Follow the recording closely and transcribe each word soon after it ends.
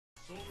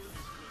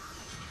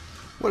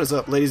What is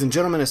up, ladies and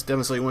gentlemen? It's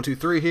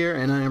Devastator123 here,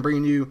 and I am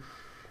bringing you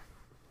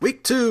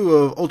week 2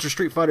 of Ultra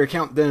Street Fighter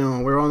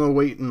Countdown. We're on the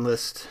waiting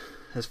list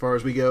as far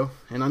as we go,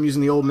 and I'm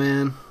using the old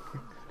man,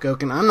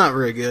 Gouken. I'm not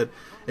very good.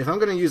 If I'm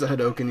going to use a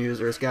Hadouken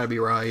user, it's got to be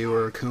Ryu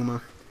or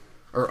Akuma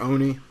or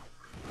Oni,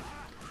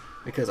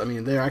 because, I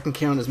mean, there I can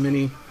count as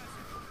many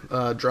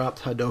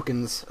dropped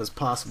Hadoukens as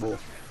possible.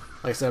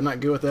 Like I said, I'm not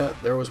good with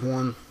that. There was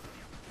one.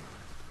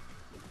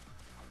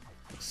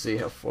 Let's see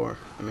how far.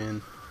 I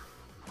mean,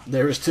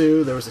 there was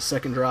 2. There was a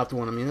second dropped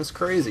one. I mean, that's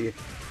crazy.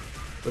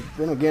 But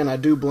then again, I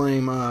do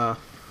blame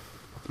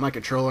my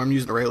controller. I'm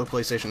using a regular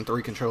PlayStation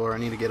 3 controller. I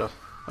need to get a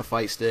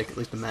fight stick, at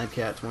least a Mad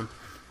Catz one,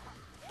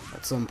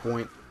 at some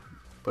point.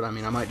 But I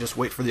mean, I might just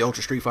wait for the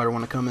Ultra Street Fighter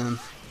one to come in,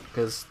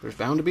 because there's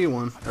bound to be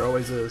one. There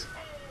always is.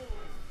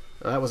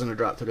 That wasn't a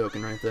drop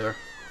Hadouken right there.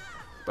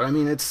 But I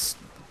mean, it's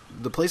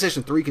the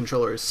PlayStation 3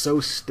 controller is so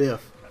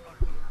stiff,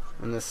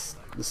 and the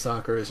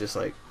Sakura is just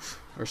like,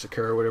 or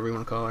Sakura, whatever you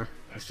want to call her.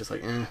 It's just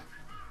like, eh.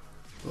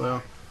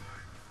 Well,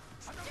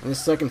 in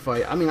this second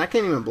fight, I mean, I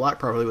can't even block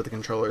properly with the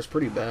controller. It's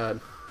pretty bad.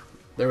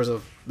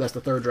 That's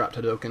the third drop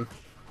Hadouken.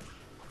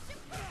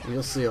 And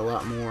you'll see a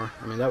lot more.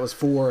 I mean, that was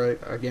 4.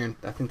 Again,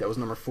 I think that was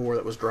number 4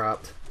 that was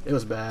dropped. It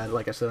was bad.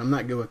 Like I said, I'm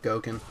not good with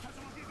Gouken.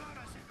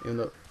 Even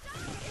though,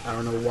 I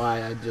don't know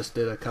why I just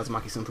did a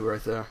Kazumaki Senpu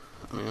right there.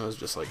 I mean, it was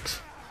just like,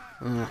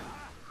 eh.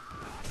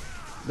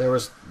 There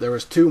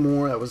was 2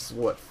 more. That was,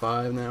 what,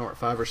 5 now? Or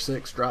 5 or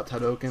 6 dropped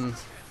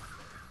Hadoukens.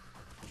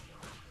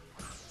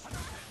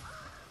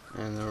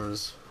 And that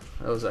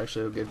was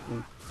actually a good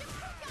one.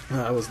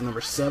 That was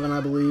number 7, I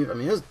believe. I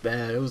mean, it was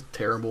bad. It was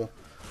terrible.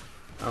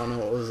 I don't know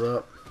what was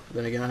up.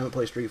 Then again, I haven't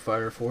played Street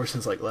Fighter 4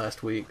 since like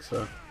last week,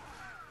 so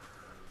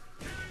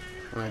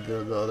when I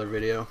did the other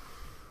video.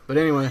 But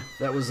anyway,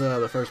 that was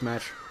the first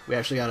match. We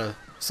actually got a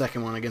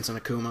second one against an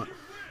Akuma,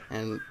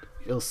 and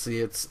you'll see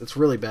it's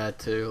really bad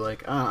too.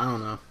 Like, I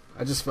don't know.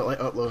 I just felt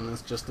like uploading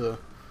this just to,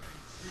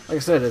 like I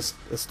said,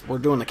 we're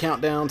doing the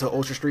countdown to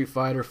Ultra Street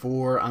Fighter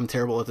 4. I'm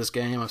terrible at this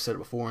game. I've said it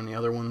before in the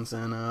other ones,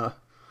 and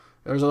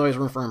there's always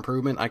room for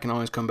improvement. I can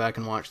always come back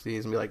and watch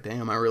these and be like,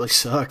 damn, I really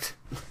sucked.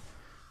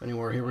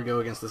 Anyway, here we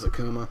go against this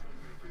Akuma.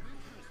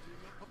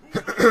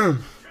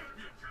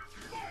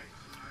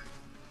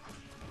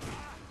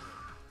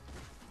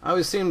 I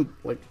always seem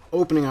like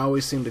opening. I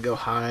always seem to go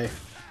high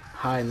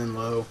and then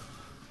low.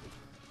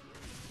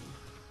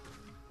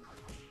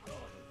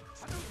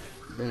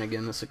 Then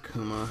again, this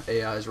Akuma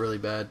AI is really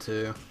bad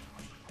too.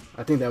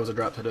 I think that was a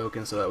drop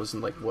Hadouken, so that was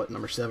in like what,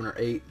 number 7 or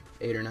 8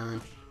 or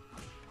 9.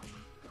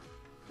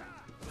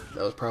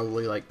 That was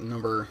probably like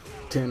number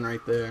 10 right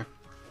there.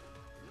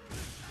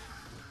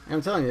 And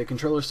I'm telling you, the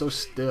controller's so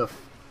stiff.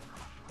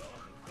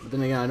 But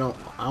then again,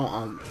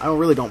 I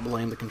really don't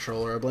blame the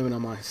controller. I blame it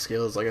on my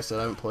skills. Like I said,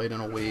 I haven't played in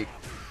a week.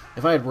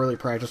 If I had really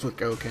practiced with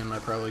Gouken, I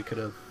probably could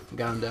have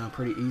got him down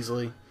pretty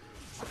easily.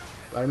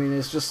 But I mean,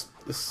 it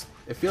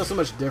feels so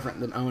much different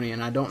than Oni,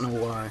 and I don't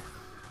know why.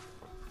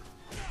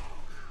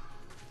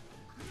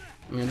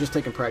 I mean, I'm just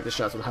taking practice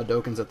shots with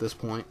Hadoukens at this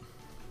point,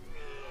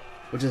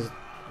 which is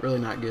really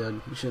not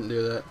good. You shouldn't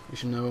do that. You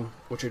should know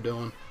what you're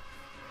doing.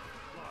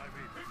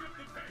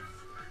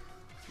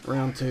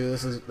 Round 2,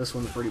 this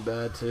one's pretty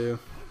bad too.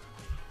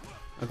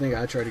 I think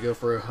I tried to go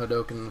for a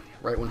Hadouken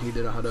right when he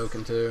did a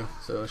Hadouken too,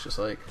 so it's just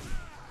like,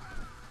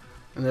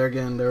 and there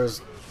again, there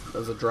was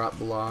a drop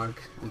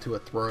block into a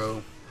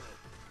throw.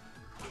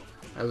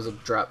 That was a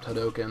dropped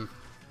Hadouken.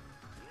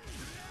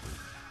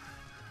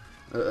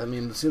 I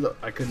mean, see,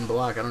 I couldn't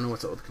block. I don't know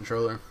what's up with the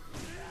controller.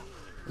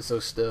 It's so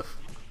stiff.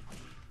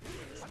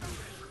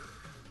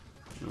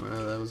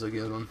 Well, that was a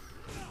good one.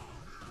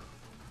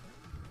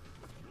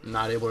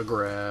 Not able to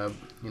grab,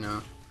 you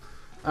know.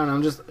 I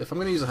don't know, if I'm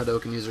going to use a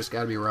Hadouken user, it's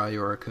got to be Ryu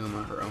or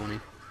Akuma or Oni.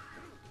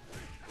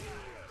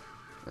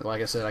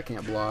 Like I said, I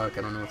can't block.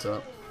 I don't know what's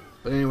up.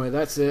 But anyway,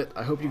 that's it.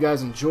 I hope you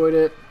guys enjoyed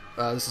it.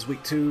 This is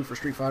week 2 for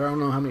Street Fighter. I don't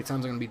know how many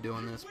times I'm going to be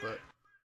doing this, but